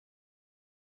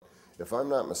If I'm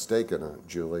not mistaken,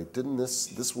 Julie, didn't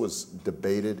this was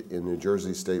debated in New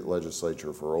Jersey State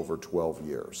Legislature for over 12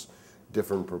 years,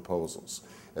 different proposals.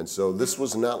 And so this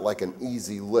was not like an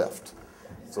easy lift.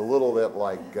 It's a little bit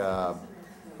like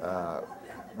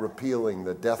repealing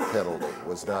the death penalty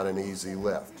was not an easy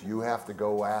lift. You have to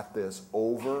go at this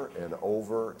over and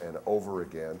over and over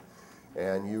again,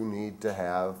 and you need to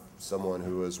have someone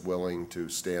who is willing to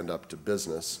stand up to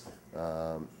business,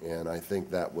 and I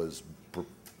think that was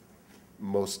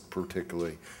most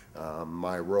particularly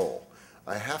my role.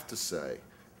 I have to say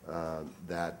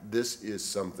that this is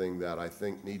something that I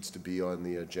think needs to be on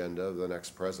the agenda of the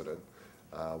next president.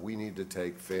 We need to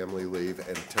take family leave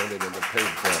and turn it into paid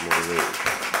family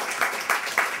leave.